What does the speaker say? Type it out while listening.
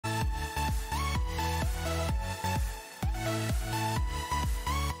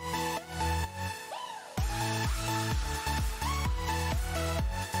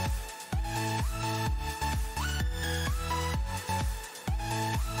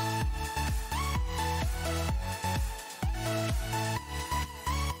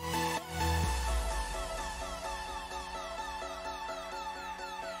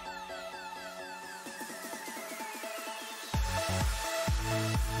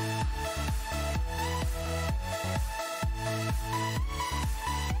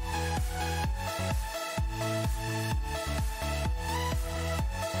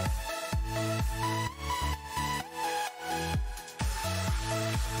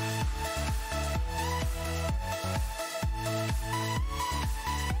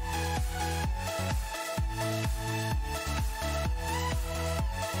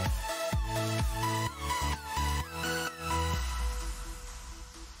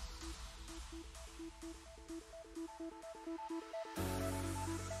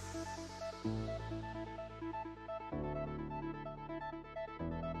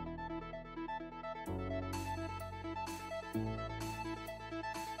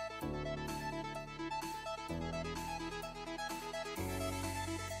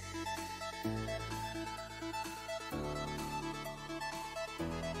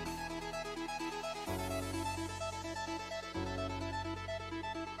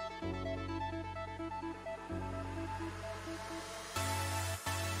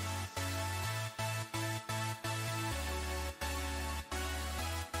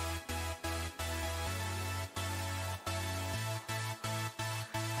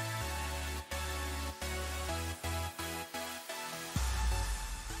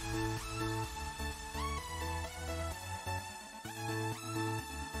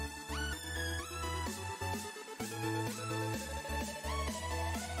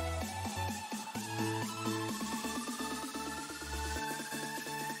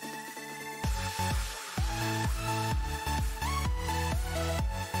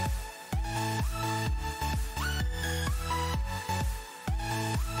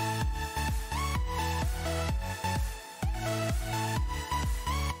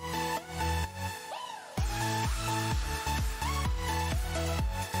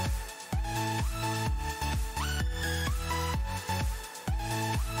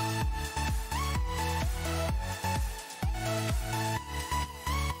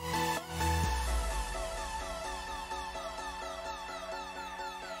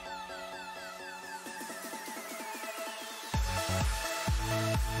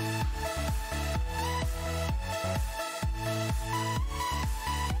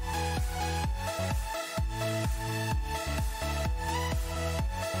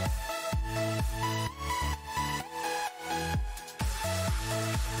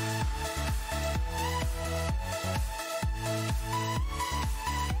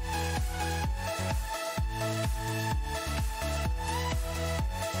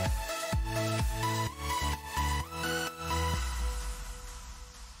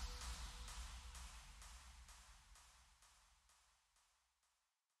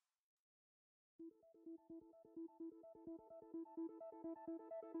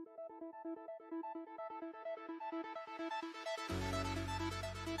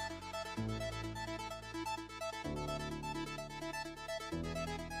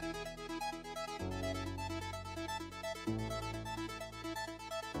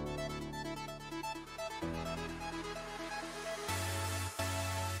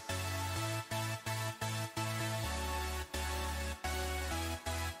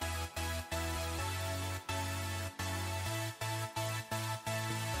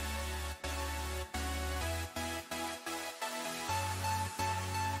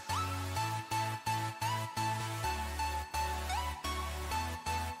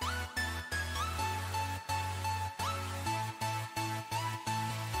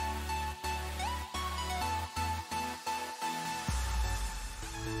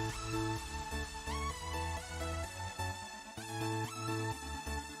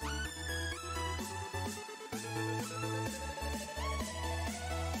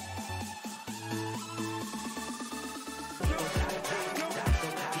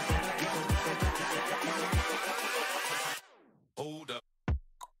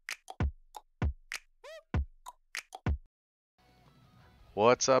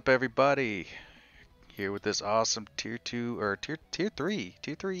What's up, everybody? Here with this awesome tier 2 or tier 3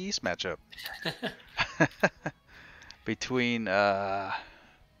 East matchup between to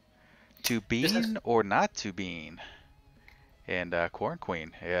bean or not to bean and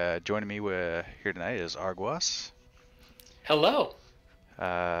Quaranqueen. Joining me here tonight is Arguas. Hello.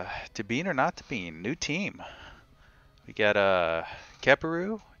 To bean or not to bean, new team. We got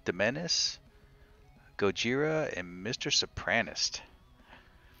Keparu, Demenis, Gojira, and Mr. Sopranist.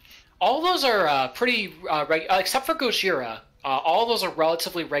 All those are pretty, except for Gojira. All those are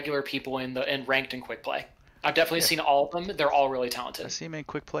relatively regular people in ranked and quick play. I've definitely seen all of them. They're all really talented. I see them in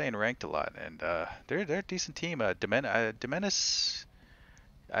quick play and ranked a lot, and they're a decent team. Demenis,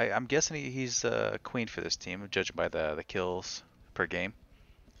 I'm guessing he's queen for this team, judging by the kills per game.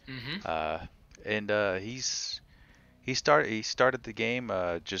 Mm-hmm. Uh, and he started the game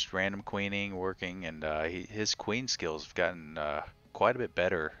just random queening, working, and his queen skills have gotten quite a bit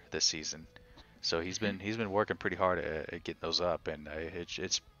better this season. So he's been working pretty hard at getting those up, and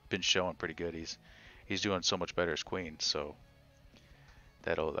it's been showing pretty good. He's doing so much better as queen, so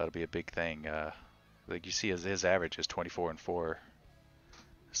that'll be a big thing. Like you see, his average is 24-4.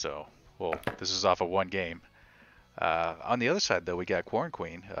 So, well, this is off of one game. On the other side, though, we got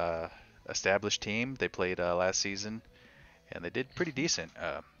Quaranqueen, established team. They played last season, and they did pretty decent.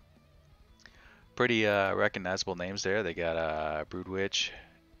 Pretty recognizable names there. They got Broodwitch,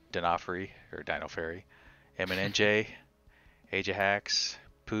 Dino Fairy, MNJ, Ajax,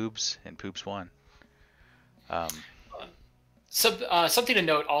 Poobs, and Poobs One. Um, Something to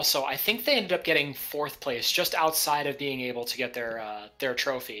note also, I think they ended up getting fourth place, just outside of being able to get their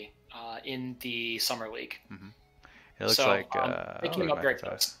trophy in the summer league. mm-hmm. It looks So like they came up very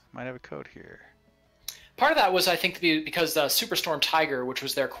close. Might have a code here. Part of that was, I think, because Superstorm Tiger, which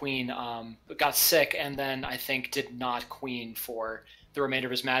was their queen, got sick, and then I think did not queen for the remainder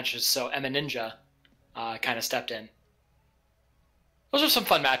of his matches. So Emma Ninja kind of stepped in. Those are some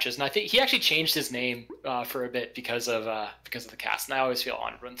fun matches, and I think he actually changed his name for a bit because of the cast. And I always feel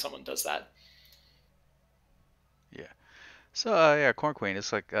honored when someone does that. Yeah. So yeah, Corn Queen.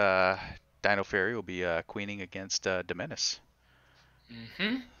 It's like Dino Fairy will be queening against Dominus.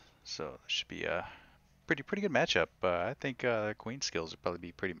 Mm-hmm. So it should be a pretty good matchup. I think Queen skills would probably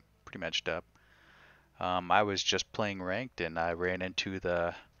be pretty matched up. I was just playing ranked, and I ran into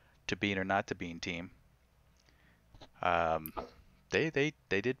the to bean or not to bean team. They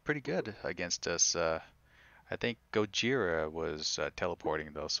did pretty good against us. I think Gojira was teleporting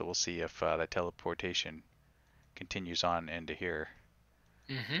though, so we'll see if that teleportation continues on into here.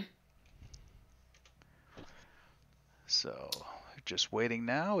 Mm-hmm. So just waiting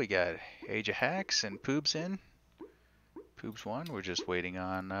now. We got Age of Hacks and Poobs in. Poobs one. We're just waiting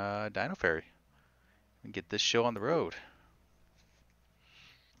on Dino Fairy and get this show on the road.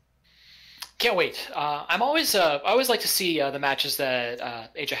 Can't wait. I always like to see the matches that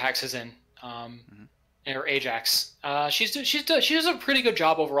Ajax is in, or Ajax. She does a pretty good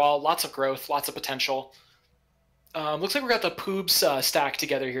job overall. Lots of growth, lots of potential. Looks like we got the Poobs stack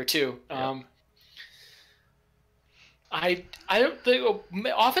together here too. Yep. I don't think,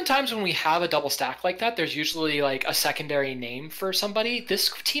 oftentimes when we have a double stack like that, there's usually like a secondary name for somebody.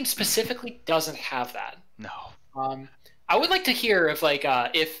 This team specifically doesn't have that. No. I would like to hear if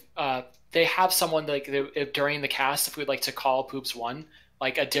they have someone like if during the cast, if we'd like to call Poobs One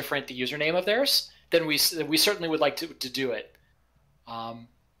like a different username of theirs, then we certainly would like to do it.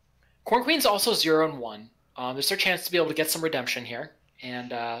 Corn Queen's also 0-1. There's their chance to be able to get some redemption here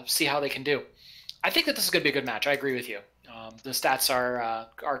and see how they can do. I think that this is going to be a good match. I agree with you. The stats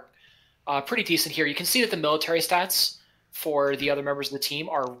are pretty decent here. You can see that the military stats for the other members of the team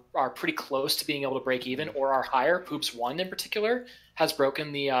are pretty close to being able to break even or are higher. Poobs 1 in particular has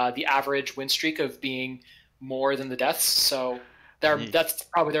broken the average win streak of being more than the deaths. So that's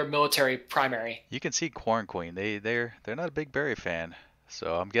probably their military primary. You can see Quaranqueen. They're not a big Barry fan,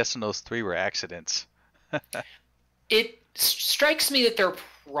 so I'm guessing those 3 were accidents. It strikes me that they're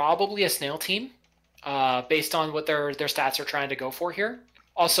probably a snail team, based on what their stats are trying to go for here.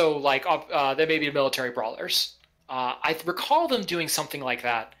 Also, like they may be military brawlers. I recall them doing something like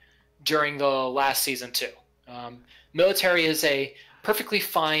that during the last season too. Military is a perfectly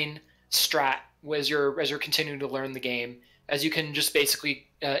fine strat as you're continuing to learn the game, as you can just basically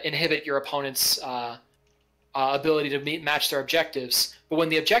inhibit your opponent's ability to match their objectives. But when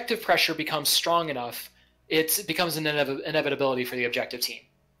the objective pressure becomes strong enough, it becomes an inevitability for the objective team.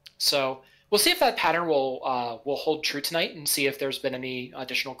 So we'll see if that pattern will hold true tonight, and see if there's been any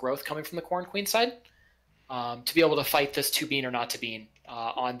additional growth coming from the Corn Queen side to be able to fight this to bean or not to bean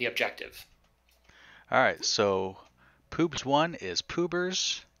on the objective. All right, so Poobs 1 is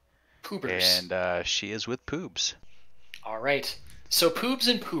Poobers. Poobers. And she is with Poobs. All right. So Poobs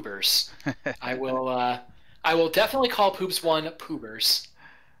and Poobers. I will definitely call Poobs 1 Poobers.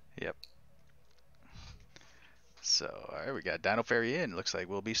 Yep. So, all right, we got Dino Fairy in. Looks like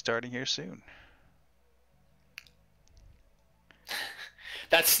we'll be starting here soon.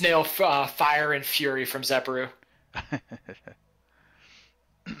 That snail fire and fury from Zepperu.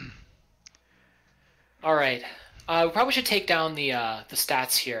 All right. We probably should take down the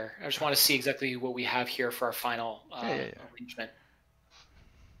stats here. I just want to see exactly what we have here for our final arrangement.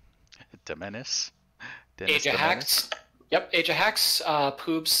 Dominus. Ajax. Yep, Ajax,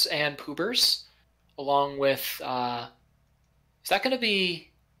 Poobs, and Poobers, along with is that going to be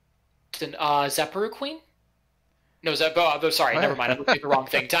Zepperu Queen? No, sorry, never mind. I'm looking at the wrong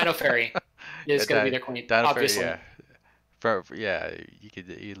thing. Dino Fairy is Yeah, going to be their queen, Dino Fairy, obviously. yeah. Yeah,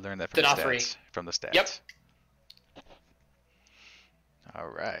 you learn that from the Denofri. stats. From the stats. Yep. All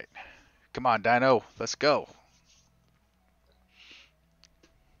right. Come on, Dino. Let's go.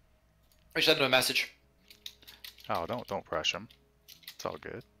 I sent him a message. Oh, don't rush him. It's all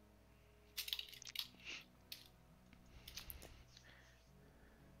good.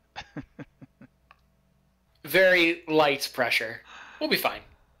 Very light pressure. We'll be fine.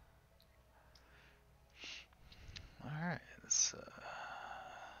 All right. Let's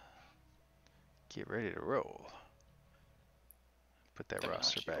get ready to roll. Put that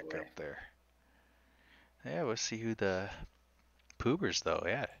roster back up there. Yeah, we'll see who the Poobers though.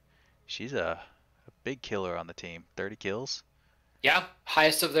 Yeah, she's a big killer on the team. 30 kills. Yeah,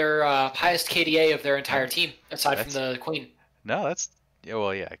 highest KDA of their entire team, aside from the queen. No, that's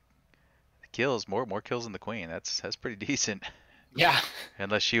yeah. Kills more kills than the queen. That's pretty decent. Yeah.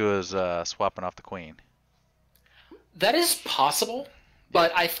 Unless she was swapping off the queen. That is possible,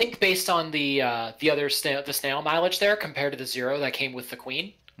 but I think based on the other snail mileage there compared to the 0 that came with the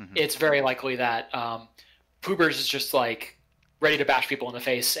queen, it's very likely that Poobers is just like ready to bash people in the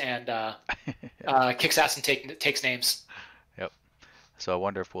face and kicks ass and takes names. Yep. So I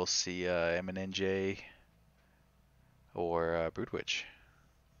wonder if we'll see MNJ or Broodwitch.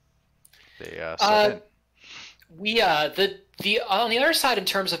 They sub in. We the on the other side in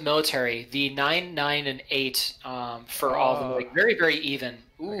terms of military, the 9, 9, and 8 for all of them like very very even.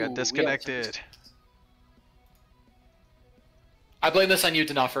 Ooh, I got disconnected. I blame this on you,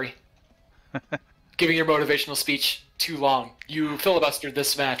 Denofri. Giving your motivational speech too long. You filibustered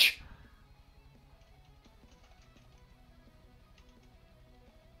this match.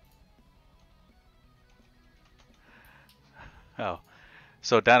 Oh,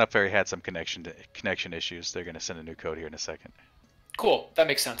 so Dino Fairy had some connection issues. They're gonna send a new code here in a second. Cool, that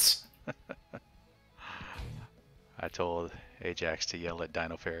makes sense. I told Ajax to yell at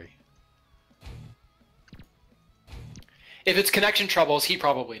Dino Fairy. If it's connection troubles, he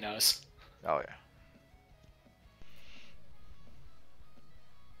probably knows. Oh yeah.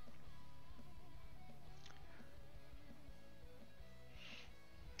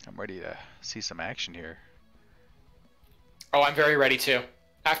 I'm ready to see some action here. Oh, I'm very ready too.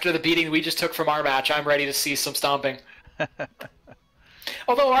 After the beating we just took from our match, I'm ready to see some stomping.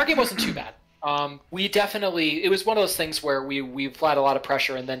 Although our game wasn't too bad. It was one of those things where we applied a lot of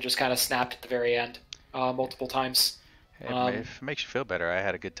pressure and then just kind of snapped at the very end multiple times. If it makes you feel better, I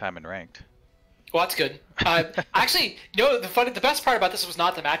had a good time in ranked. Well, that's good. Actually, the best part about this was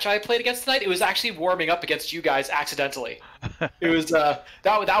not the match I played against tonight. It was actually warming up against you guys accidentally. It was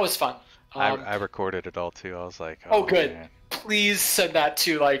that was fun. I recorded it all too. I was like, oh good. Man. Please send that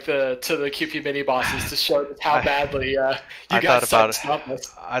to the QP mini bosses to show how badly you guys sucked.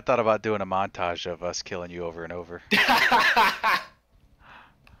 I thought about doing a montage of us killing you over and over.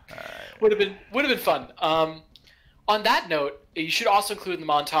 Would have been fun. On that note, you should also include in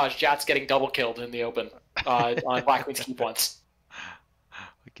the montage Jats getting double killed in the open on Black Queen's Keep once.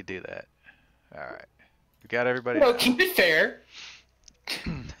 We could do that. All right, we got everybody. Keep it fair.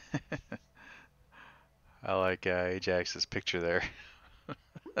 I like Ajax's picture there.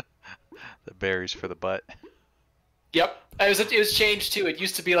 The berries for the butt. Yep, it was changed too. It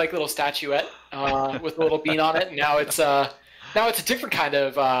used to be like a little statuette with a little bean on it, and now it's a different kind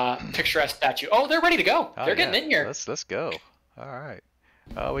of picturesque statue. Oh, they're ready to go. They're getting in here. Let's go. All right.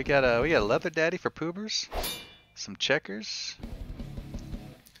 We got a leather daddy for Poobers. Some checkers.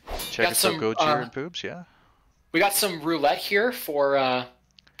 Checkers for Gojir and Poobs. Yeah. We got some roulette here for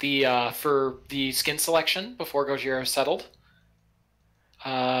the skin selection before Gojira settled.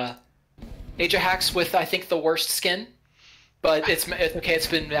 Ajax with I think the worst skin, but it's okay. It's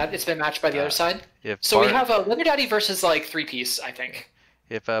been matched by the other side. So we have a Leather Daddy versus like 3-piece. I think.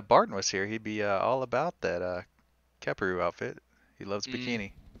 If Barton was here, he'd be all about that Kaparu outfit. He loves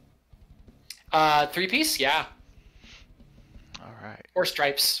bikini. 3-piece, yeah. All right. Or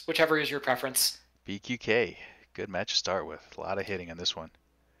stripes, whichever is your preference. BQK, good match to start with. A lot of hitting in this one.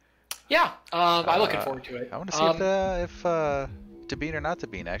 Yeah, I'm looking forward to it. I want to see if to bean or not to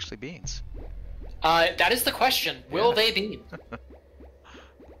bean actually beans. That is the question. Will they bean?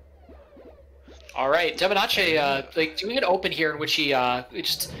 All right, Debonacci, doing an open here in which he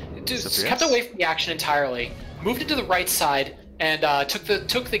just kept away from the action entirely, moved into the right side, and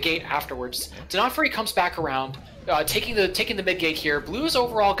took the gate afterwards. Denofri comes back around, taking the mid gate here. Blues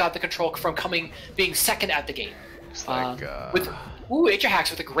overall got the control from being second at the gate. With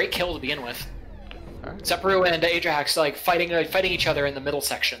Ajax with a great kill to begin with. Right. Sephiroth and Ajax fighting each other in the middle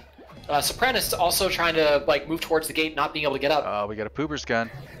section. Sopranis also trying to like move towards the gate, not being able to get up. Oh, we got a Poober's gun.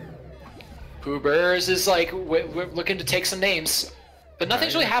 Poobers is like looking to take some names, but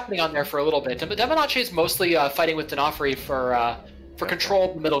nothing's really happening on there for a little bit. Demonachi is mostly fighting with D'Onofrio for control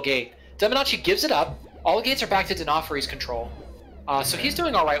of the middle gate. Demonachi gives it up. All the gates are back to D'Onofrio's control, so he's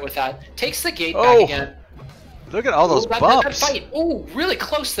doing all right with that. Takes the gate back again. Look at all those bumps. That fight. Ooh, really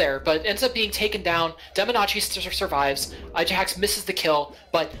close there, but ends up being taken down. Demonachi survives. Ajax misses the kill,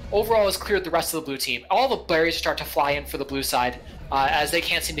 but overall has cleared the rest of the blue team. All the berries start to fly in for the blue side, as they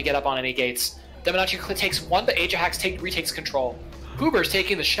can't seem to get up on any gates. Demonachi takes one, but Ajax retakes control. Hoober's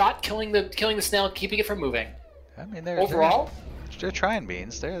taking the shot, killing the snail, keeping it from moving. I mean, they're trying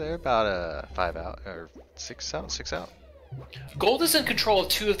beans. They're about a 5 out or 6 out. Gold is in control of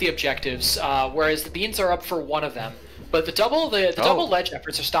 2 of the objectives, whereas the beans are up for 1 of them. But the double ledge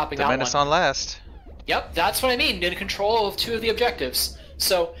efforts are stopping that one. Menace on last. Yep, that's what I mean. In control of 2 of the objectives.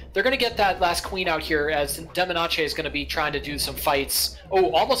 So they're going to get that last queen out here as Demonachi is going to be trying to do some fights.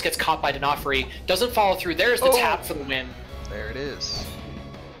 Oh, almost gets caught by D'Onofrio. Doesn't follow through. There's the tap for the win. There it is.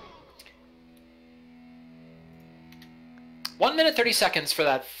 1 minute 30 seconds for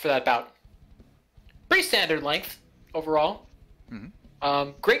that bout. Pretty standard length overall. Mm-hmm.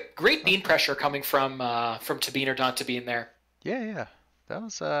 Great bean pressure coming from to bean or not to bean there. Yeah. That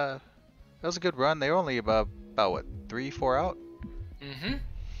was a good run. They were only about what, 3-4 out. Mm-hmm.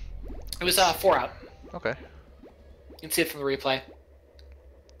 It was 4 out. Okay. You can see it from the replay.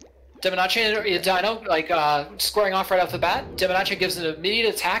 Demonachi and Dino squaring off right off the bat. Demonachi gives an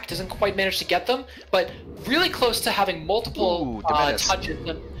immediate attack, doesn't quite manage to get them, but really close to having multiple touches.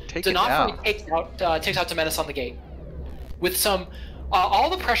 D'Onofrio takes out Menace on the gate. With some, all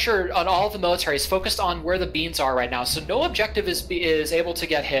the pressure on all of the military is focused on where the beans are right now, so no objective is able to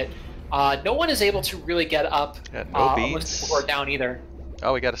get hit. No one is able to really get up. No beans. Or down either.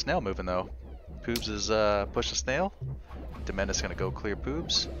 Oh, we got a snail moving though. Poobs is push a snail. Demena's gonna go clear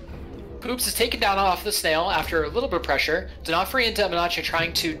Poobs. Poobs is taken down off the snail after a little bit of pressure. D'Onofrio and Demonachi are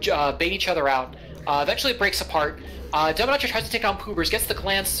trying to bait each other out. Eventually it breaks apart. Demonachi tries to take on Poobers, gets the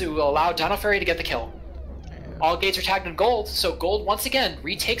glance to allow D'Onofrio to get the kill. Yeah. All gates are tagged in gold, so gold once again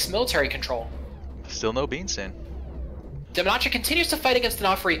retakes military control. Still no beans in. Demonachi continues to fight against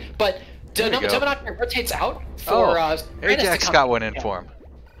D'Onofrio, but Demonachi rotates out for Ajax got one in for him.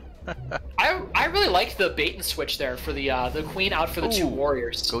 I really like the bait and switch there for the queen out for the 2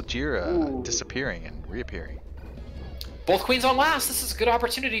 warriors. Gojira disappearing and reappearing. Both queens on last. This is a good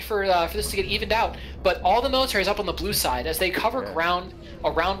opportunity for this to get evened out. But all the military is up on the blue side as they cover ground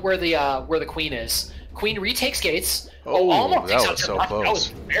around where the queen is. Queen retakes gates. Almost takes out so close. That was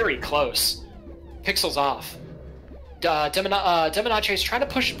very close. Pixels off. Demonachi is trying to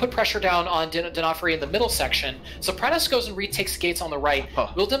put pressure down on D'Onofrio in the middle section. Sopranis goes and retakes gates on the right.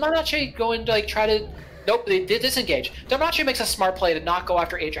 Will Demonachi go and try to? Nope, they did disengage. Demonachi makes a smart play to not go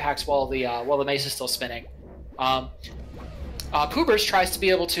after Ajax while the mace is still spinning. Poobers tries to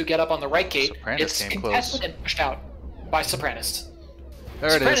be able to get up on the right gate. It's contested and pushed out by Sopranis.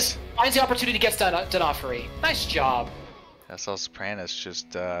 There it is. Finds the opportunity to get D'Onofrio. Nice job. I saw Sopranis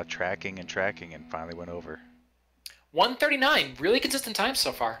just tracking and finally went over. 1:39, really consistent time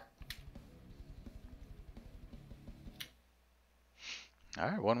so far. All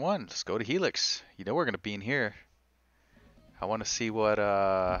right, 1-1. Let's go to Helix. You know we're gonna be in here. I want to see what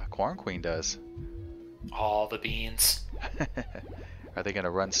Quaranqueen does. All the beans. Are they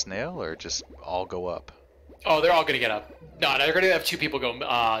gonna run snail or just all go up? Oh, they're all gonna get up. No, they're gonna have 2 people go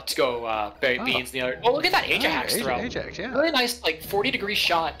beans. The other. Oh, look at that Ajax throw. Ajax, yeah. Really nice, 40-degree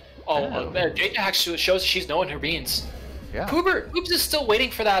shot. Ajax shows she's knowing her beans. Yeah. Poobs is still waiting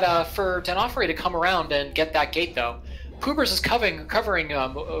for that for D'Onofrio to come around and get that gate though. Poobers is covering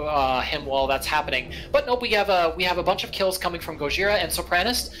him while that's happening. But nope, we have a bunch of kills coming from Gojira and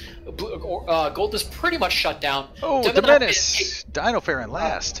Sopranis. Gold is pretty much shut down. Oh, the Menace! Dino Fair in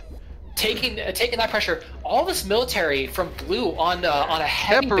last. Taking that pressure. All this military from blue on a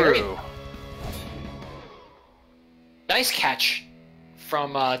heavy berry. Nice catch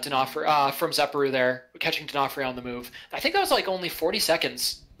from from Zepperu there, catching D'Onofrio on the move. I think that was only 40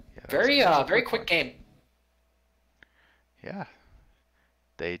 seconds. Yeah, very quick game. Yeah.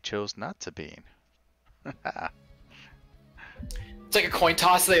 They chose not to bean. It's like a coin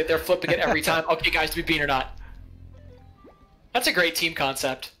toss. They're flipping it every time. Okay, guys, do we bean or not? That's a great team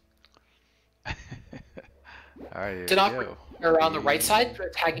concept. All right, D'Onofrio on the right side,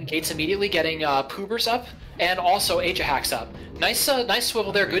 tagging gates immediately, getting Poobers up, and also Ajax up. Nice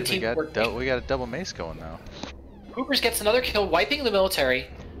swivel there. Good team work. We got a double mace going now. Poobers gets another kill, wiping the military.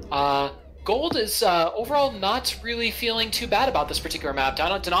 Gold is overall not really feeling too bad about this particular map.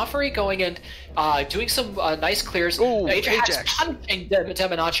 D'Onofrio going and doing some nice clears. Oh, Ajax Ajax. punishing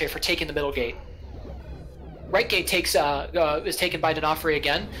Demonace for taking the middle gate. Right gate is taken by D'Onofrio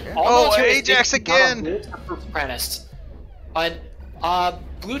again. Oh, Ajax again! And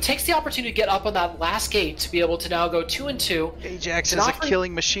Blue takes the opportunity to get up on that last gate to be able to now go 2 and 2. Ajax is a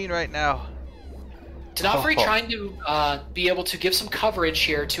killing machine right now. D'Onofrio trying to be able to give some coverage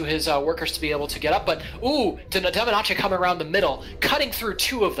here to his workers to be able to get up, but Demonace coming around the middle, cutting through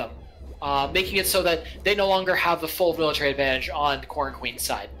 2 of them, making it so that they no longer have the full military advantage on Quaranqueen's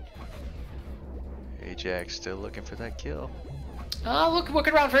side. Ajax still looking for that kill.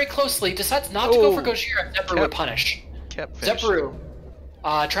 Looking around very closely, decides not to go for Gojira. Zephyr would punish. Zephyr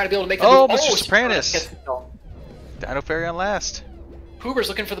trying to be able to make the move. Mr. Sopranos! Dino Fairy on last. Hoover's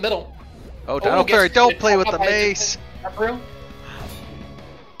looking for the middle. Oh, Dino Fairy, don't play with the mace!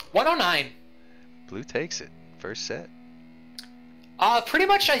 109. Blue takes it. First set. Pretty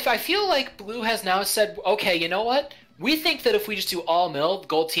much, I feel like Blue has now said, okay, you know what? We think that if we just do all mill, the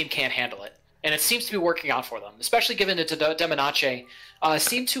gold team can't handle it. And it seems to be working out for them, especially given that Demonace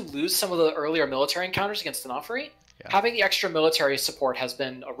seemed to lose some of the earlier military encounters against D'Onofrio. Yeah. Having the extra military support has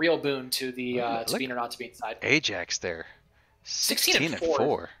been a real boon to the to being or not to be inside. Ajax there. 16 and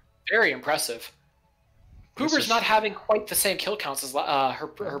 4. Very impressive. Hoover's not having quite the same kill counts as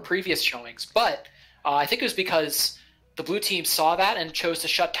her previous showings, but I think it was because the blue team saw that and chose to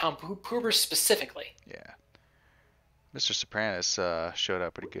shut down Hoover specifically. Yeah. Mr. Sopranos showed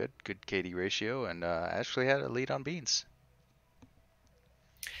up pretty good. Good KD ratio, and actually had a lead on Beans.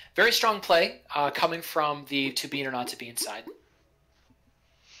 Very strong play coming from the to be or not to be inside.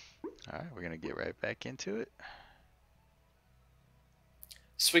 All right, we're going to get right back into it.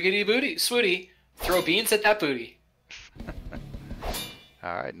 Swiggity booty, swooty. Throw beans at that booty.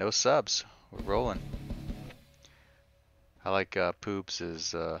 All right, no subs. We're rolling. I like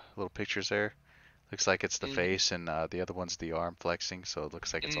Poops' little puters there. Looks like it's the face, and the other one's the arm flexing, so it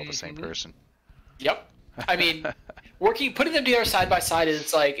looks like it's all the same person. Yep. I mean, putting them together side by side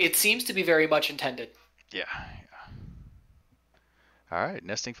is like, it seems to be very much intended. Yeah. All right,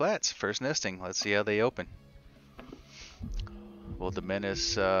 nesting flats. First nesting. Let's see how they open. Well, the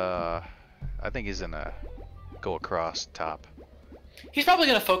Menace, I think he's gonna go across top. He's probably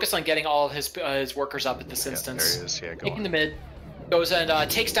gonna focus on getting all of his workers up at this instance. There he is. Yeah, go taking the mid, goes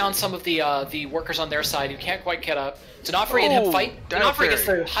and takes down some of the workers on their side who can't quite get up. D'Onofrio and him fight. D'Onofrio gets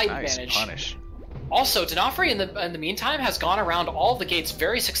the height advantage. Punish. Also, D'Onofrio in the meantime has gone around all the gates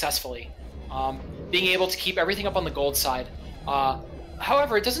very successfully, being able to keep everything up on the gold side.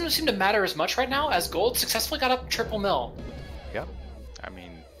 However, it doesn't seem to matter as much right now as gold successfully got up triple mill. Yep. I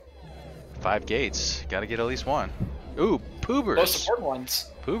mean, 5 gates. Got to get at least one. Ooh, Poobers. Most important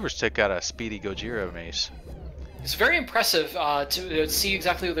ones. Poobers took out a speedy Gojira mace. It's very impressive to see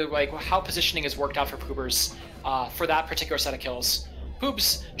exactly how positioning has worked out for Poobers for that particular set of kills.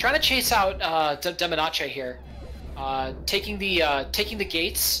 Poobs trying to chase out Demonace here, taking the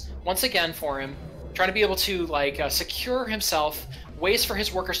gates once again for him, trying to be able to secure himself, ways for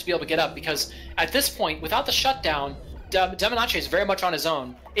his workers to be able to get up, because at this point, without the shutdown, Demonace is very much on his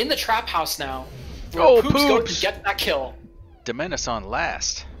own in the trap house now. Poops goes to get that kill. Demenace on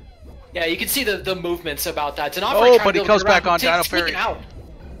last. Yeah, you can see the movements about that. But he comes back on Dino Fairy.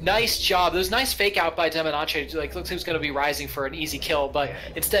 Nice job. There's nice fake out by Demonace. Looks like he was going to be rising for an easy kill, but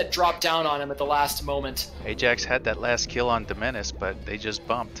instead dropped down on him at the last moment. Ajax had that last kill on Demenace, but they just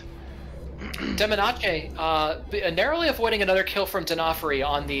bumped. Demonace narrowly avoiding another kill from D'Onofrio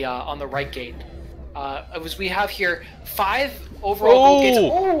on the right gate. We have here 5 overall gold gates.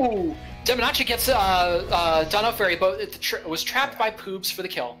 Oh! Demonace gets D'Onofrio, but it was trapped by Poobs for the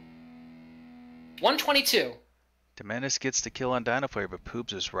kill. 122. Demenace gets the kill on Dino Fairy, but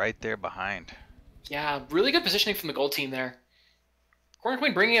Poobs is right there behind. Yeah, really good positioning from the gold team there.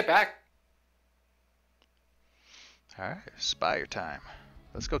 Quaranqueen bringing it back. All right, Spire time.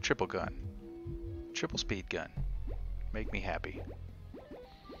 Let's go triple gun. Triple speed gun. Make me happy.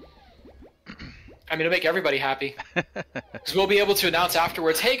 I mean, it'll make everybody happy. Because we'll be able to announce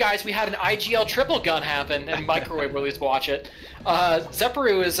afterwards, hey guys, we had an IGL triple gun happen, and Microwave will at least watch it. Zephyr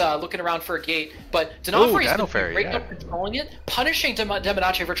is looking around for a gate, but D'Onofrio is great at controlling it, punishing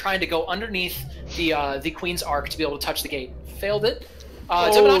Demonace for trying to go underneath the Queen's Arc to be able to touch the gate. Failed it.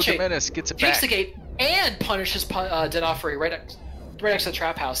 Demenace gets it back. Takes the gate and punishes D'Onofrio right next to the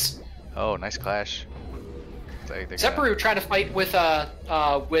trap house. Oh, nice clash. Zephyr trying to fight with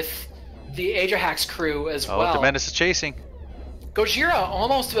the Ajax crew as well. Oh, Demenace is chasing. Gojira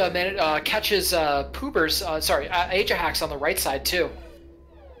almost catches Ajax on the right side too.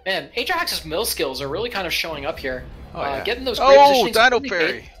 Man, Ajax's mill skills are really kind of showing up here. Oh, yeah. Getting those great positionings. Dino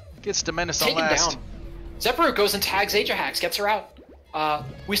Fairy gets the Menace on last. Down. Zephyr goes and tags Ajax, gets her out.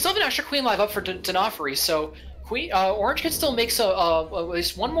 We still have an extra Queen live up for D'Onofrio, so Orange can still make at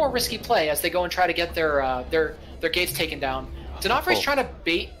least one more risky play as they go and try to get their gates taken down. D'Onofrio's trying to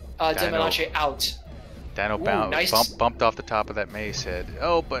bait Demonace out. Dino bumped off the top of that mace head. Gets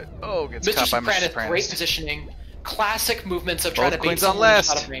Mr. caught by Mr. Sopranis. Great positioning. Classic movements of Both trying to bait queens on someone out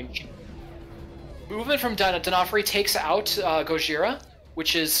last. of range. Movement from D'Onofrio takes out Gojira,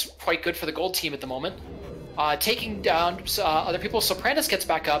 which is quite good for the gold team at the moment. Taking down other people. Sopranis gets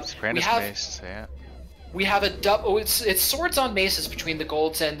back up. We have a double. It's swords on maces between the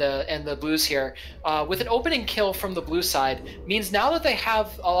golds and the blues here. With an opening kill from the blue side means now that they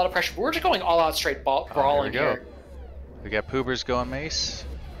have a lot of pressure. We're just going all out straight brawling here. We got Poobers going mace.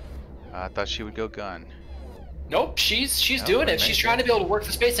 I thought she would go gun. Nope, she's doing it. She's trying to be able to work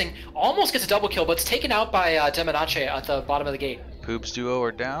the spacing. Almost gets a double kill, but it's taken out by Demonace at the bottom of the gate. Poobs duo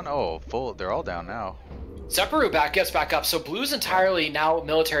are down. Oh, full. They're all down now. Zephyr gets back up, so Blue's entirely now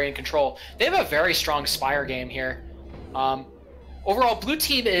military in control. They have a very strong Spire game here. Overall, Blue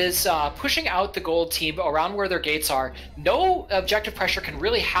team is pushing out the gold team around where their gates are. No objective pressure can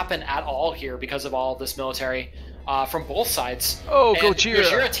really happen at all here because of all this military from both sides. Oh, Gojira!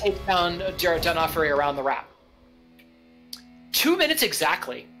 Gojira takes down D'Onofrio around the wrap. 2 minutes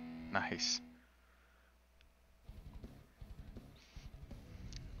exactly. Nice.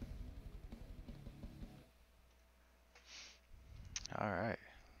 All right,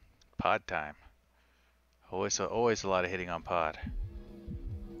 pod time. Always a lot of hitting on pod.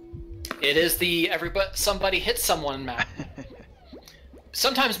 It is the somebody hits someone map.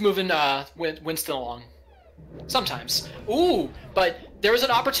 Sometimes moving Winston along. Sometimes. Ooh, but there was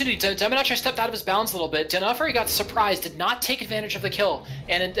an opportunity. Demonace stepped out of his bounds a little bit. D'Onofrio got surprised, did not take advantage of the kill,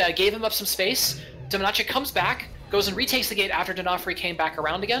 and it gave him up some space. Demonace comes back, goes and retakes the gate after D'Onofrio came back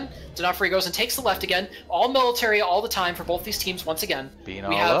around again. D'Onofrio goes and takes the left again. All military all the time for both these teams once again.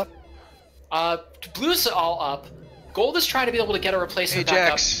 Blue's all up. Gold is trying to be able to get a replacement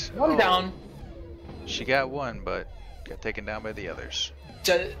back up. One down. She got one, but got taken down by the others.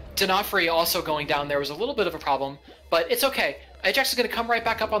 D'Onofrio also going down there was a little bit of a problem, but it's okay. Ajax is going to come right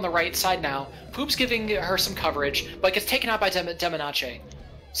back up on the right side now. Poop's giving her some coverage, but gets taken out by Demonace.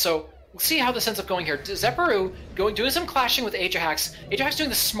 So we'll see how this ends up going here. Zephyr doing some clashing with Ajax. Ajax doing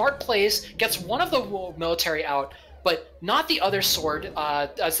the smart plays, gets one of the military out, but not the other sword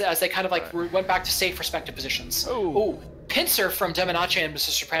as they kind of like went back to safe respective positions. Ooh, pincer from Demonace and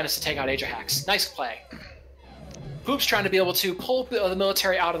Mr. Sopranis to take out Ajax. Nice play. Poop's trying to be able to pull the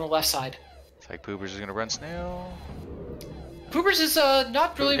military out on the left side. It's like Poopers is going to run snail. Poopers is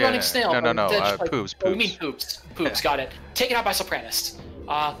not really running snail. No. Poops. Oh, you mean Poops. Poops, got it. Taken out by Sopranis.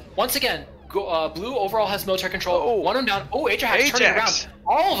 Once again, Blue overall has military control. One of them down. Oh, Ajax turning around.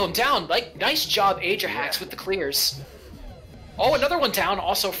 All of them down. Like, nice job, Ajax, with the clears. Oh, another one down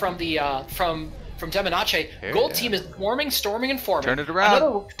also from the from Demonace. Gold team is storming and forming. Turn it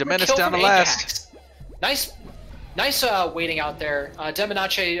around. Demenace down the last. Nice waiting out there.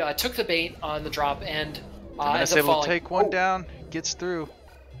 Demonace took the bait on the drop and Demenace able to take one down, gets through.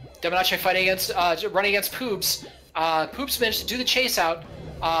 Demonace fighting against, running against Poops. Poops managed to do the chase out,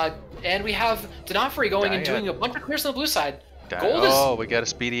 and we have D'Onofrio going and doing a bunch of clears on the blue side. Gold we got a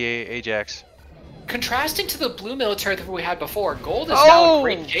speedy Ajax. Contrasting to the blue military that we had before, Gold is now in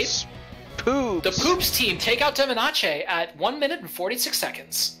great shape. Poops. The Poops team take out Demonace at 1 minute and 46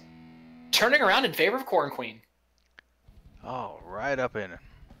 seconds. Turning around in favor of Quaranqueen. Oh, right up in it.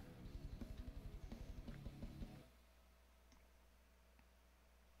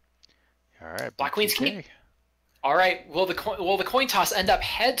 All right, Black Queen's keep. All right, will the coin toss end up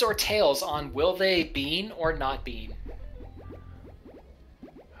heads or tails on will they bean or not bean?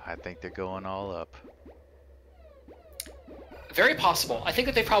 I think they're going all up. Very possible. I think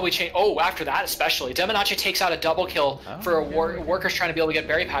that they probably change. Oh, after that especially, Demonace takes out a double kill for workers trying to be able to get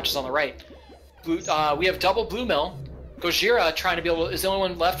berry patches on the right. We have double blue mill. Gojira is the only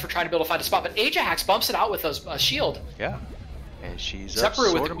one left for trying to be able to find a spot, but Ajax bumps it out with a shield. Yeah, and she's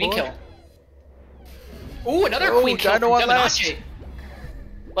Zephyr with the queen kill. Ooh, another queen kill from Demonace.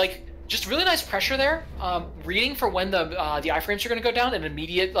 Like, just really nice pressure there. Reading for when the iframes are going to go down, an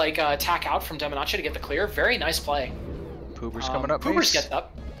immediate attack out from Demonace to get the clear. Very nice play. Poober's coming up. Poober's gets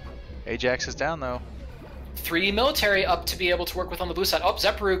up. Ajax is down though. 3 military up to be able to work with on the blue side. Oh,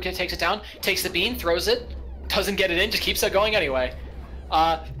 Zephyr takes it down, takes the bean, throws it, doesn't get it in, just keeps it going anyway.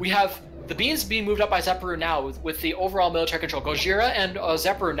 We have the beans being moved up by Zephyr now with the overall military control. Gojira and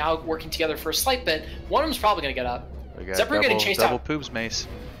Zephyr now working together for a slight bit. One of them's probably going to get up. We got Zephyr getting chased double out. Poops mace.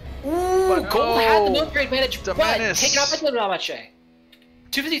 Ooh, But Gold had the oh, military advantage, the but menace. taken out by Demache.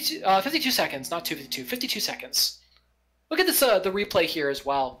 52 seconds, not 252, 52 seconds. Look at this, the replay here as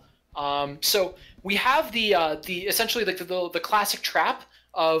well. So we have the essentially the classic trap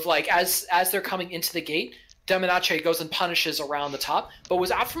of like as they're coming into the gate, Deminache goes and punishes around the top, but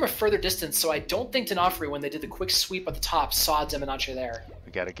was out from a further distance. So I don't think D'Onofrio, when they did the quick sweep at the top, saw Deminache there.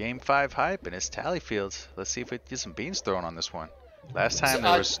 We got a game 5 hype, and it's tally fields. Let's see if we get some beans thrown on this one. Last time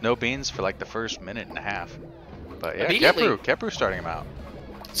there was no beans for like the first minute and a half. But yeah, Kepru starting him out.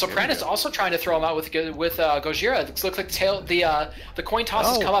 Sopranis also trying to throw him out with Gojira. It looks like the coin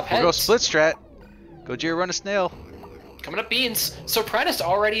tosses come up heads. We'll go split strat. Gojira run a snail. Coming up beans. Sopranis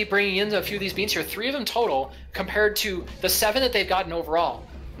already bringing in a few of these beans here. 3 of them total compared to the 7 that they've gotten overall.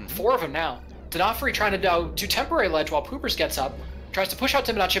 4 of them now. D'Onofrio trying to do temporary ledge while Poopers gets up. Tries to push out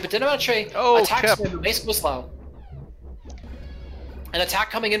Deminache, but Deminache attacks him. The base was low. An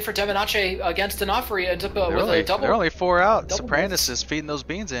attack coming in for Deminache against D'Onofrio ends up with a double. They're only 4 out. Sopranis is feeding those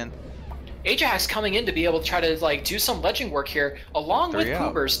beans in. Ajax coming in to be able to try to like do some ledging work here, along with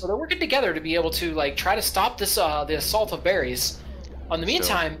Poopers. So they're working together to be able to like try to stop this the assault of berries. In the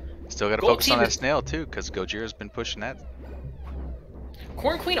meantime, still got to focus on that snail too, because Gojira's been pushing that.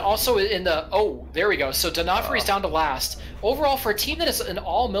 Quaranqueen also in the there we go. So D'Onofrio's down to last. Overall, for a team that is in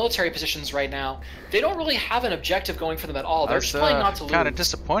all military positions right now, they don't really have an objective going for them at all. They're just playing not to lose. Kind of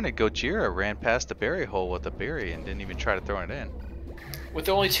disappointed. Gojira ran past the berry hole with a berry and didn't even try to throw it in. With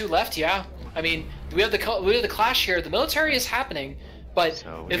only 2 left, yeah. I mean, we have the clash here. The military is happening, but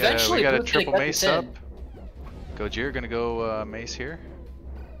so eventually we got a triple mace up. Gojira gonna go mace here.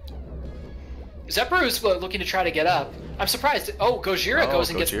 Zephyr is looking to try to get up. I'm surprised. Gojira goes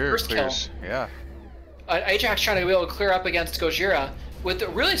and gets the first kill. Yeah. Ajax trying to be able to clear up against Gojira. With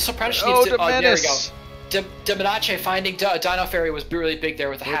really surprised needs to. There we go. Deminache finding Dino Fairy was really big there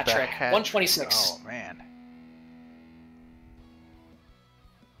with the hat trick. 126. Oh man.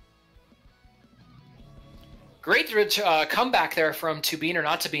 Great comeback there from To Bean or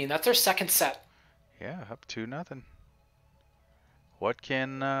Not To Bean. That's their second set. Yeah, up 2-0. What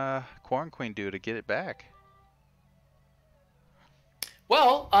can Quaranqueen do to get it back?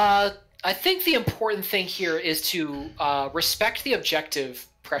 Well, I think the important thing here is to respect the objective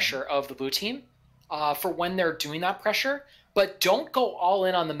pressure of the blue team for when they're doing that pressure, but don't go all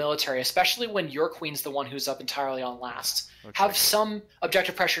in on the military, especially when your queen's the one who's up entirely on last. Have some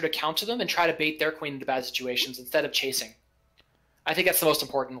objective pressure to counter them and try to bait their queen into bad situations instead of chasing. I think that's the most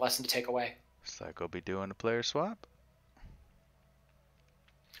important lesson to take away. Looks like we'll be doing a player swap.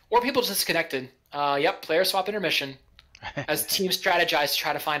 Or people disconnected. Yep, player swap intermission. As teams strategize to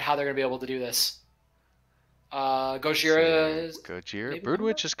try to find how they're going to be able to do this. Gojira.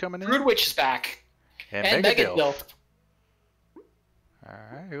 Broodwitch is coming in. Broodwitch is back. And Megadilf.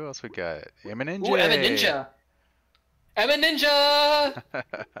 Alright, who else we got? Emma Ninja. Ooh, Emma Ninja. Emma Ninja!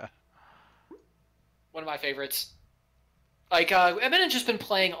 One of my favorites. Like, Emma Ninja's been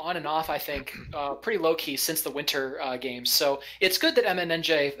playing on and off, I think, pretty low-key since the winter games. So it's good that Emma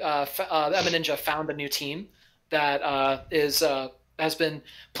Ninja found a new team that has been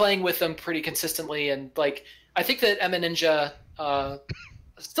playing with them pretty consistently. And, like, I think that Emma Ninja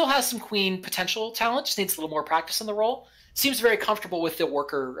still has some queen potential talent, just needs a little more practice in the role. Seems very comfortable with the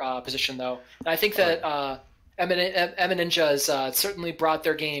worker position, though. And I think that Emma Ninja has certainly brought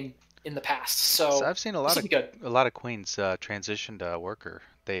their game in the past. So I've seen a lot of queens transition to worker.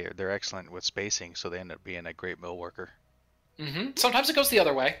 They're excellent with spacing, so they end up being a great mill worker. Sometimes it goes the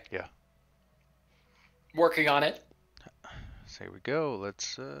other way. Yeah. Working on it. So here we go.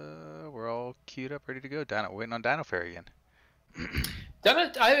 Let's we're all queued up, ready to go. Waiting on Dino Fairy again.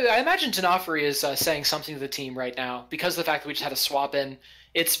 I imagine D'Onofrio is saying something to the team right now because of the fact that we just had a swap in.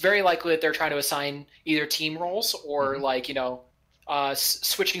 It's very likely that they're trying to assign either team roles or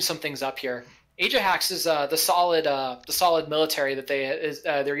switching some things up here. Ajax is the solid military that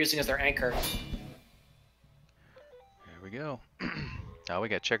they're using as their anchor. There we go. Now we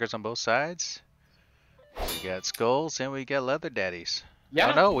got checkers on both sides. We got skulls and we got leather daddies.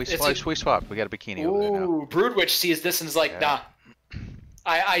 Yeah. Oh no, we swapped. We got a bikini over there now. Ooh, Broodwitch sees this and is like, nah.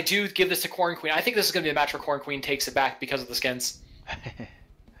 I do give this to Quaranqueen. I think this is going to be a match where Quaranqueen takes it back because of the skins.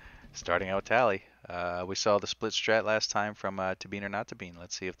 Starting out tally. We saw the split strat last time from To Bean or Not To Bean.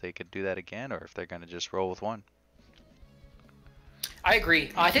 Let's see if they could do that again or if they're going to just roll with one. I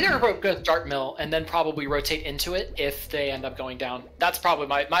agree. I think they're going to start mill and then probably rotate into it if they end up going down. That's probably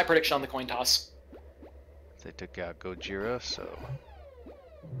my prediction on the coin toss. They took out Gojira, so...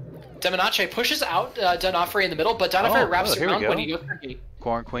 Deminache pushes out D'Onofrio in the middle, but D'Onofrio wraps around when he goes for gate.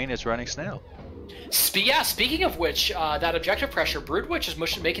 Quaranqueen is running snail. Yeah, speaking of which, that objective pressure, Broodwitch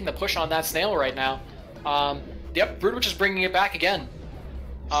is making the push on that snail right now. Yep, Broodwitch is bringing it back again.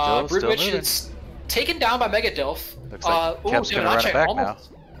 Still Broodwitch moving. is taken down by Megadilf. Looks like Kep's gonna run it back now.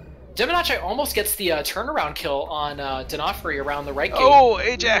 Demonache almost gets the turnaround kill on D'Onofrio around the right gate. Oh,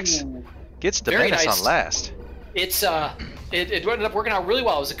 Ajax Ooh. gets the Very menace nice. on last. It ended up working out really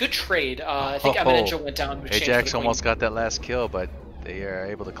well. It was a good trade. I think Ninja went down. Ajax almost got that last kill, but they are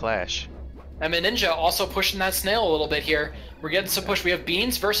able to clash. Ninja also pushing that snail a little bit here. We're getting some push. We have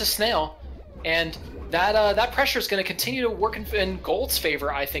Beans versus Snail, and that pressure is going to continue to work in Gold's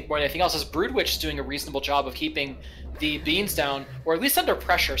favor, I think, more than anything else. As Broodwitch is doing a reasonable job of keeping the Beans down, or at least under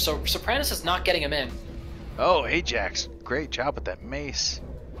pressure, so Sopranos is not getting him in. Oh, Ajax, great job with that mace.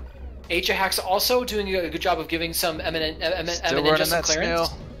 Ajax also doing a good job of giving some Still running that clearance.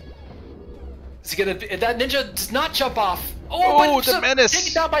 snail. Is he gonna? That ninja does not jump off. Oh, the menace!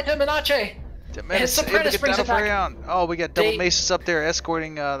 Taken down by Demonache. The menace able to get down around. Oh, we got double maces up there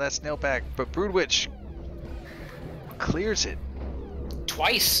escorting that snail back, but Broodwitch clears it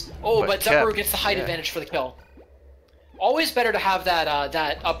twice. Oh, but Zephyr gets the height advantage for the kill. Always better to have that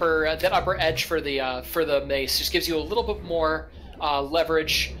upper edge for the mace. Just gives you a little bit more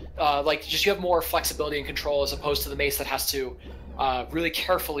leverage. Just you have more flexibility and control as opposed to the mace that has to really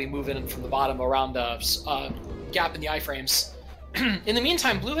carefully move in from the bottom around the gap in the iframes. In the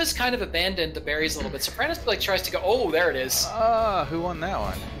meantime, Blue has kind of abandoned the berries a little bit. Sopranos tries to go. Oh, there it is. Who won that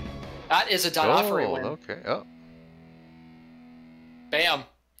one? That is a D'Onofrio win. Okay. Oh. Bam.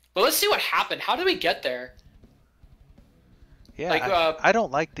 But let's see what happened. How did we get there? Yeah, I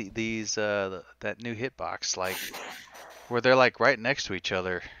don't like that new hitbox, where they're right next to each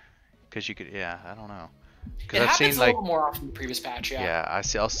other, because you could. Yeah, I don't know. It happens a little more often in the previous patch. Yeah. Yeah,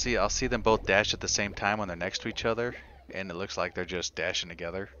 I'll see them both dash at the same time when they're next to each other, and it looks like they're just dashing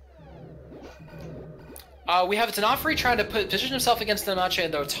together. We have D'Onofrio trying to position himself against Demonache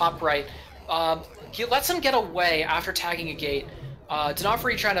in the top right. He lets him get away after tagging a gate.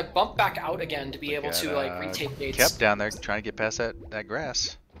 D'Onofrio trying to bump back out again to be able to retake gates. Kept down there trying to get past that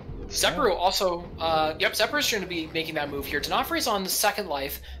grass. Zephyr also, Zephyr's trying to be making that move here. D'Onofrio's on the second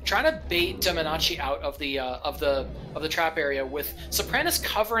life, trying to bait Demonache out of the trap area with Sopranos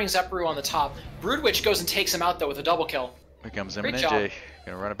covering Zephyr on the top. Broodwitch goes and takes him out though with a double kill. Here comes MNJ.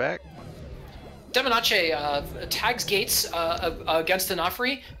 Gonna run it back. Demonache tags gates against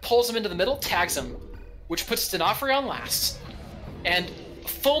D'Onofrio, pulls him into the middle, tags him, which puts D'Onofrio on last. And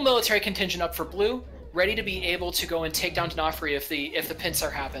full military contingent up for Blue, ready to be able to go and take down D'Onofrio if the pincer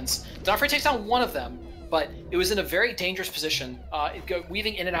happens. D'Onofrio takes down one of them, but it was in a very dangerous position,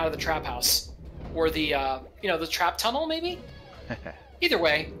 weaving in and out of the trap house, or the the trap tunnel maybe. Either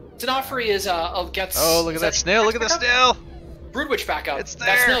way, D'Onofrio gets. Oh, look at that snail! Look at the snail! Broodwitch back up. It's there.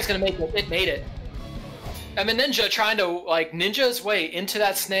 That snail's gonna make it. It made it. I'm a ninja trying to ninja his way into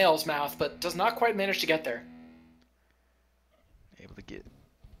that snail's mouth, but does not quite manage to get there. Able to get.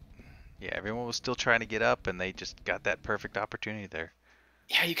 Yeah, everyone was still trying to get up, and they just got that perfect opportunity there.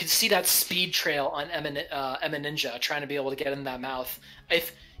 Yeah, you can see that speed trail on Emma Ninja trying to be able to get in that mouth.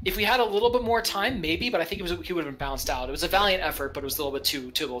 If we had a little bit more time, maybe, but I think he would have been bounced out. It was a valiant effort, but it was a little bit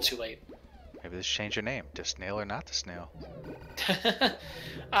too late. Maybe let's change your name to Snail or not to Snail.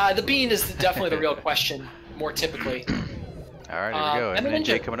 The bean is definitely the real question, more typically. All right, here we go.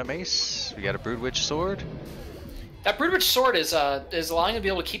 MNJ coming up mace. We got a Broodwitch sword. That Broodwitch sword is allowing him to be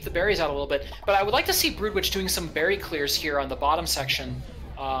able to keep the berries out a little bit, but I would like to see Broodwitch doing some berry clears here on the bottom section.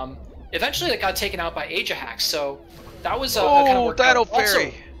 Eventually, that got taken out by Ajax, so that was kind of worked out.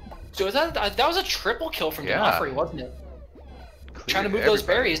 Fairy. So that was a triple kill from D'Onofrio, wasn't it? Trying to move those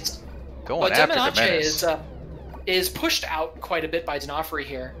berries. Going after Demonache is pushed out quite a bit by D'Onofrio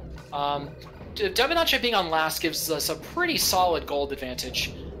here. Demonache being on last gives us a pretty solid gold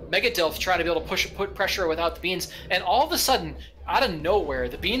advantage. Megadilf trying to be able to put pressure without the beans, and all of a sudden, out of nowhere,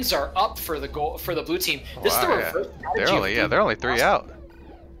 the beans are up for the blue team. This is the reverse strategy. They're only 3 out.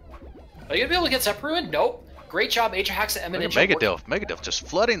 Are you gonna be able to get Zephyr in? Nope. Great job, Ajax and Eminence. Megadilf just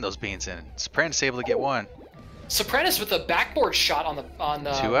flooding those beans in. Sopranos able to get one. Sopranos with a backboard shot on the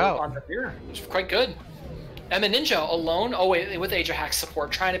 2 out. on the rear, which is quite good. Emma Ninja alone, with Ajax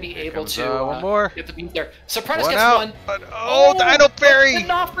support, trying to be able to one more. get the beans there. Sopranos one gets out, one. But Dino Fairy!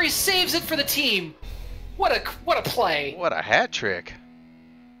 D'Onofrio saves it for the team. What a play! What a hat trick!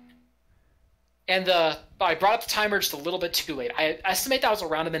 And I brought up the timer just a little bit too late. I estimate that was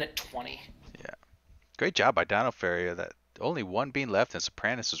around 1:20. Yeah, great job by Dino Fairy. That only one bean left, and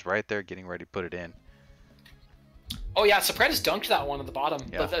Sopranos was right there getting ready to put it in. Oh yeah, Sopranos dunked that one at the bottom,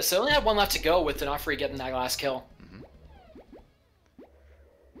 yeah. But they only had one left to go with D'Onofrio getting that last kill.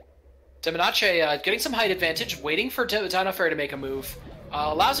 Demonache getting some height advantage, waiting for Dino Fairy to make a move.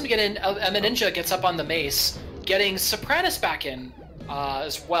 Allows him to get in. Emma Ninja gets up on the mace, getting Sopranis back in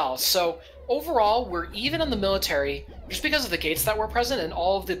as well. So overall, we're even on the military just because of the gates that were present and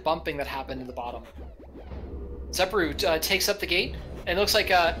all of the bumping that happened in the bottom. Zephyr takes up the gate, and it looks like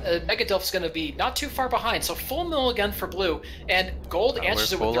Mega Delph's going to be not too far behind. So full mill again for blue, and gold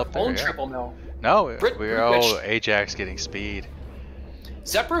answers it with their own triple mill. No, we're Ajax getting speed.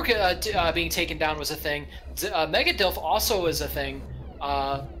 Zepruk being taken down was a thing. Mega Dilf also is a thing.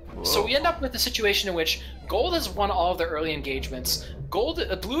 So we end up with a situation in which gold has won all of their early engagements.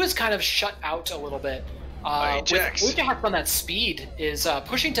 Blue is kind of shut out a little bit. Ajax. With Ajax on that speed is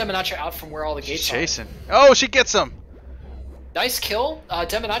pushing Demonache out from where all the gates are. Chasing. Oh, she gets him. Nice kill.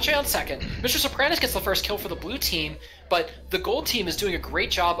 Demonache on second. Mr. Sopranis gets the first kill for the blue team, but the gold team is doing a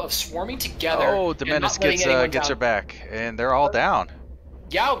great job of swarming together. Oh, Demenis gets her back, and they're all down.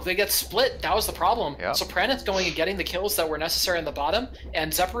 Yeah, they get split. That was the problem. Yep. Sopranis going and getting the kills that were necessary on the bottom,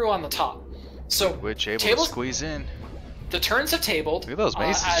 and Zephyr on the top. So which able to squeeze in. The turns have tabled. Look at those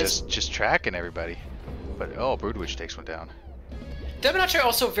maces just tracking everybody. But Broodwitch takes one down. Demonache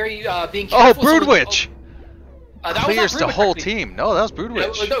also very being careful. Oh, Broodwitch! That clears was the whole team. No, that was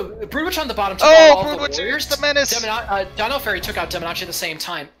Broodwitch. No, Broodwitch on the bottom took out all Broodwitch the warriors. The menace. Dino Fairy took out Demonache at the same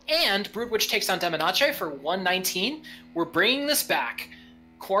time, and Broodwitch takes down Demonache for 119. We're bringing this back.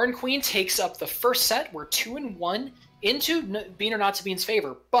 Quaranqueen takes up the first set. We're 2-1 into Bean or Not to Bean's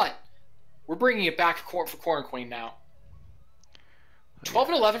favor, but we're bringing it back for Quaranqueen now.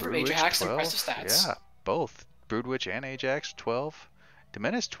 12-11 from Ajax. Impressive stats. Yeah, both Broodwitch and Ajax 12.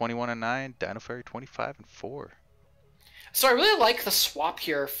 Demenis 21-9. Dino Fairy 25-4. So I really like the swap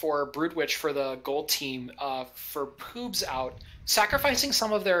here for Broodwitch for the gold team for Poobs out, sacrificing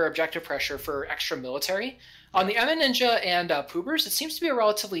some of their objective pressure for extra military. On the Emma Ninja and Poobers, it seems to be a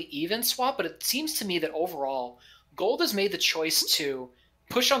relatively even swap, but it seems to me that overall, gold has made the choice to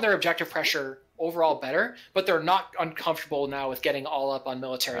push on their objective pressure overall better, but they're not uncomfortable now with getting all up on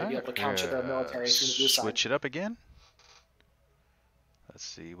military to be able to counter the military from the blue side. Switch it up again. Let's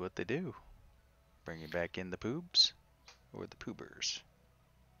see what they do. Bringing back in the Poobs or the Poobers.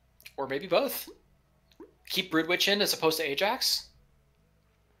 Or maybe both. Keep Broodwitch in as opposed to Ajax?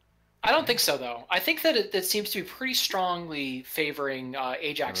 I don't think so, though. I think that it seems to be pretty strongly favoring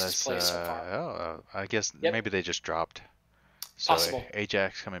Ajax's play so far. I guess maybe they just dropped. So possible.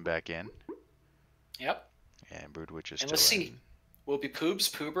 Ajax coming back in. Yep. And Broodwitch is and let's see. Will it be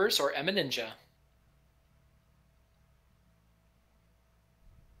Poobs, Poobers, or Emma Ninja?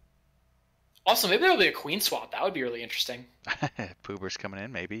 Also, maybe there'll be a queen swap. That would be really interesting. Poobers coming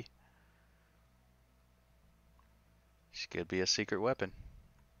in, maybe. She could be a secret weapon.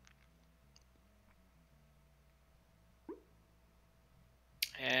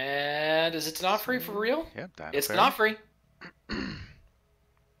 And is it not free for real? Yep, it's not free.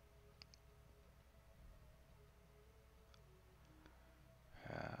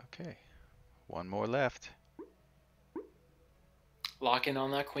 Okay, one more left. Lock in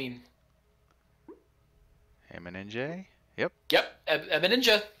on that queen. Emin and Jay. Yep. Yep, Emin and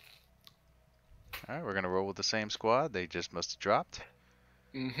Jay. All right, we're gonna roll with the same squad. They just must have dropped.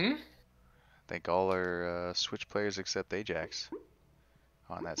 Mm-hmm. I think all are switch players except Ajax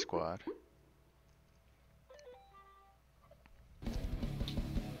on that squad.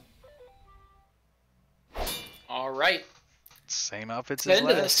 All right. Same outfits as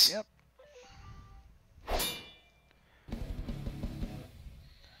last. Yep.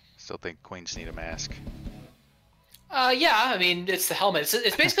 Still think queens need a mask. Yeah, I mean, it's the helmet.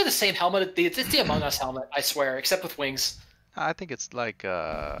 It's basically the same helmet. It's the Among Us helmet, I swear, except with wings. I think it's like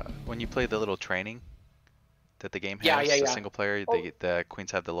when you play the little training that the game has, the single player, the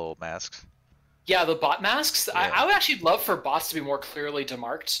queens have the little masks. Yeah, the bot masks. Yeah. I would actually love for bots to be more clearly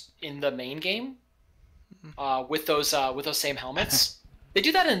demarked in the main game with those same helmets. They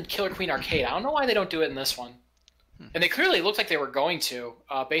do that in Killer Queen Arcade. I don't know why they don't do it in this one. And they clearly looked like they were going to,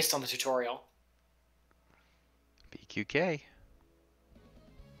 based on the tutorial. BQK.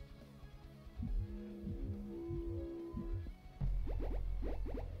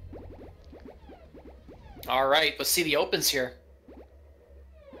 All right, let's see the opens here.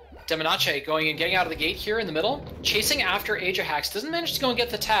 Demonache going and getting out of the gate here in the middle, chasing after Ajax. Doesn't manage to go and get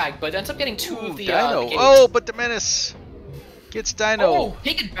the tag, but ends up getting two of the Dino. the Oh, but the Menace gets Dino. Oh,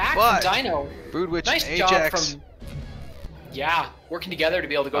 taken back from Dino. Broodwitch nice and job Ajax. from... Yeah, working together to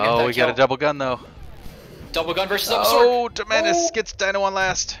be able to go get that kill. Oh, we got a double gun, though. Double gun versus double sword. Oh, Demenis gets Dino on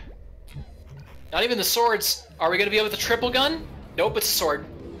last. Not even the swords. Are we going to be able to triple gun? Nope, it's a sword.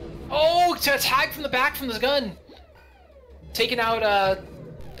 Oh, to tag from the back from the gun. Taking out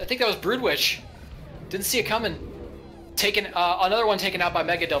I think that was Broodwitch. Didn't see it coming. Taken another one taken out by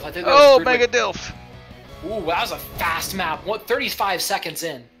Megadilf. I think that was Oh, Broodwitch. Megadilf! Ooh, that was a fast map. 35 seconds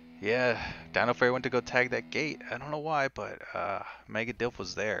in. Yeah, Dino Fairy went to go tag that gate. I don't know why, but Megadilf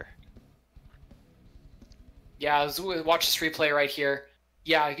was there. Yeah, watch this replay right here.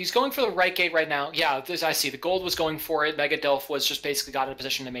 Yeah, he's going for the right gate right now. Yeah, I see. The gold was going for it. Megadilf was just basically got in a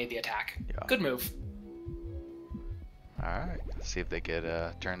position and made the attack. Yeah. Good move. Alright, let's see if they could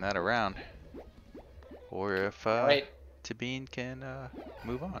turn that around. Or if Right. Tabine can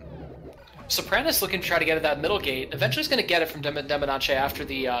move on. Sopranos looking to try to get at that middle gate. Eventually he's going to get it from Demanache after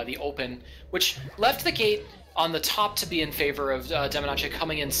the open, which left the gate on the top to be in favor of Demanache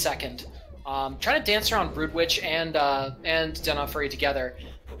coming in second. Trying to dance around Broodwitch and Denofri together.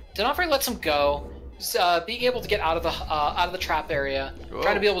 Denofri lets him go, being able to get out of the trap area, Whoa.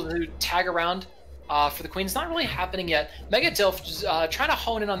 trying to be able to tag around for the queen's not really happening yet. Megadilf just trying to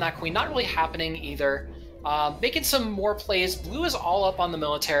hone in on that queen, not really happening either. Making some more plays. Blue is all up on the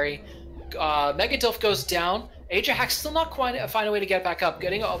military. Megadilf goes down. Ajax still not quite find a way to get back up.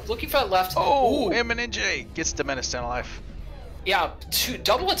 Looking for that left. Oh, Ooh. MNJ gets the Menace down alive. Yeah,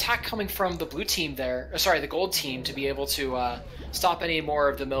 double attack coming from the blue team there. Sorry, the gold team to be able to stop any more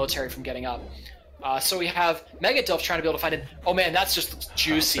of the military from getting up. So we have Megadilf trying to be able to find it. Oh man, that's just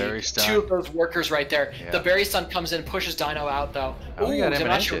juicy. Two of those workers right there. Yeah. The berry stun comes in, pushes Dino out though. Oh,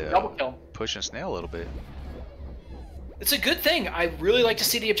 Ooh, double kill. Pushing Snail a little bit. It's a good thing. I really like to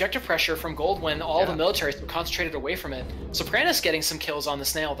see the objective pressure from Gold when all the military is concentrated away from it. Sopranos getting some kills on the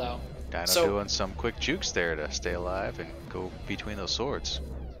Snail though. Dino doing some quick jukes there to stay alive and go between those swords.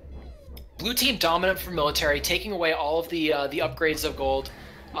 Blue team dominant for military, taking away all of the upgrades of Gold.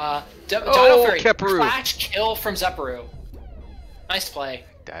 Dino Fairy, flash kill from Zepparu. Nice play.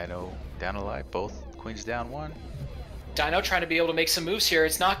 Dino down alive, both queens down one. Dino trying to be able to make some moves here.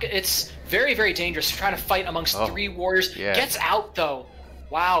 It's very, very dangerous. Trying to fight amongst three warriors. Yeah. Gets out though.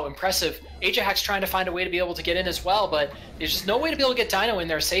 Wow, impressive. Ajax trying to find a way to be able to get in as well, but there's just no way to be able to get Dino in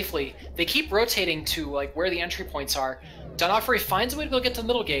there safely. They keep rotating to like where the entry points are. Donofri finds a way to be able to get to the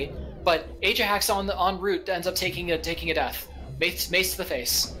middle gate, but Ajax en route ends up taking a death. Mace to the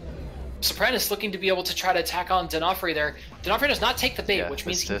face. Sopranos looking to be able to try to attack on Donofri there. Donofri does not take the bait, which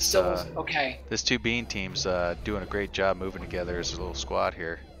means he's still okay. This two bean team's doing a great job moving together as a little squad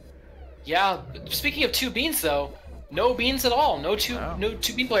here. Yeah, speaking of two beans though, no beans at all. No two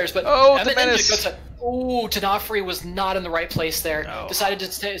bean players, but the Menace. Donofri was not in the right place there. No. Decided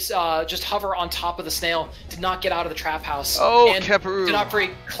to just hover on top of the snail. Did not get out of the trap house. Oh, and Keparu.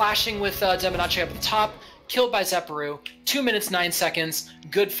 Donofri clashing with Demanache up at the top. Killed by Zepparu. 2 minutes 9 seconds.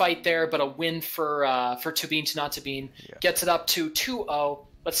 Good fight there, but a win for Tubine to not Tubine. Yeah. Gets it up to 2-0.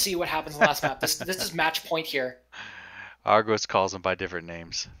 Let's see what happens in the last map. This is match point here. Argos calls them by different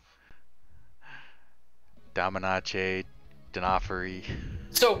names. Dominace, Donofri.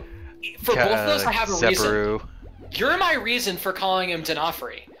 So, for both of those, I have a Zepparu. reason. You're my reason for calling him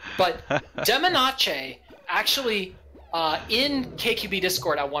Donofri. But Demanache actually, in KQB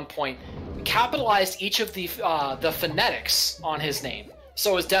Discord at one point, capitalized each of the phonetics on his name.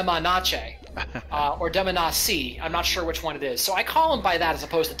 So it's Demanache, or Demanasi. I'm not sure which one it is. So I call him by that as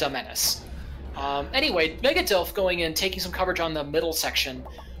opposed to Demenis. Anyway, Megadilf going in, taking some coverage on the middle section.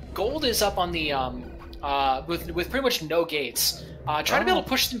 Gold is up on the with pretty much no gates. Trying to be able to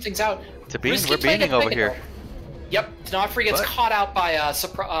push some things out. We're beating over here. Yep, Donofri gets caught out by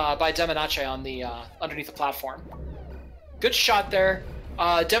Demanache on the underneath the platform. Good shot there.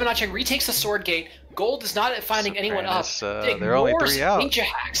 Demanache retakes the sword gate. Gold is not finding anyone up. They're only 3 out.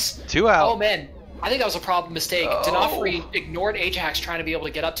 Ajax. 2 out. Oh man, I think that was a problem mistake. Donofri ignored Ajax trying to be able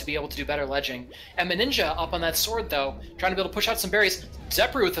to get up to be able to do better ledging. And Meninja up on that sword though, trying to be able to push out some berries.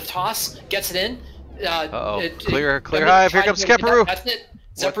 Zepparu with the toss, gets it in. Clear hive, here comes Keparu. That's it.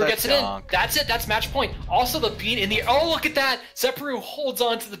 Zepparu gets it in. That's it. That's match point. Also the bean in the look at that. Zepparu holds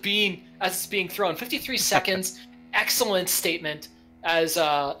on to the bean as it's being thrown. 53 seconds. Excellent statement as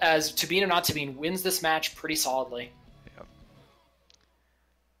Tubine or not Tubine wins this match pretty solidly. Yep.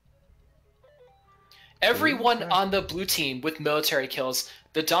 Everyone on the blue team with military kills.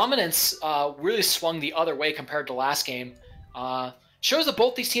 The dominance really swung the other way compared to last game. Shows that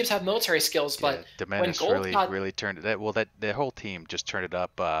both these teams have military skills, but when Gold really turned it. That whole team just turned it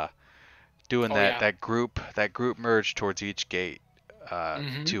up, doing that group merge towards each gate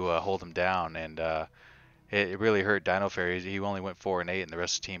to hold them down, and it really hurt Dino Fairy. He only went 4 and 8, and the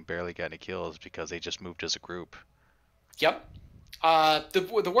rest of the team barely got any kills because they just moved as a group. Yep.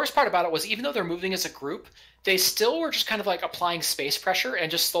 The worst part about it was even though they're moving as a group, they still were just kind of like applying space pressure and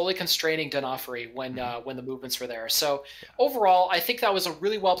just slowly constraining D'Onofrio Hmm. when the movements were there. So Yeah. overall, I think that was a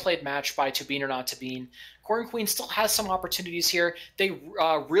really well played match by To Bean or Not to Bean. Quaranqueen still has some opportunities here. They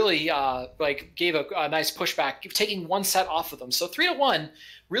really like gave a nice pushback, taking one set off of them. So 3-1,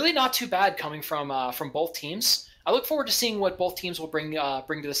 really not too bad coming from both teams. I look forward to seeing what both teams will bring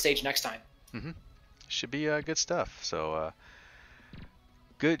to the stage next time. Hmm. Should be good stuff. So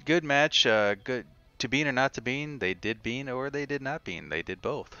good match. Good to bean or not to bean. They did bean or they did not bean. They did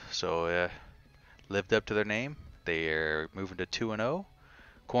both. So lived up to their name. They are moving to 2-0.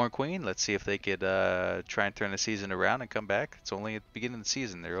 Quaranqueen, let's see if they could try and turn the season around and come back. It's only at the beginning of the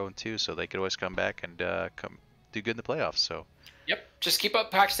season. They're 0-2, so they could always come back and come do good in the playoffs. So Yep. Just keep up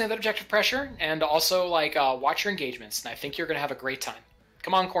practicing that objective pressure, and also like watch your engagements. And I think you're gonna have a great time.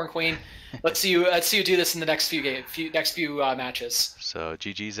 Come on, Corn Queen. Let's see you do this in the next few matches. so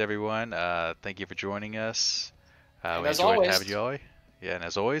GG's everyone. Thank you for joining us. And We as enjoyed having always, you all. Yeah, and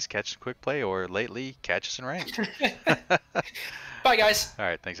as always, catch us in quick play or lately catch us in ranked. bye guys. All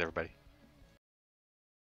right, thanks everybody.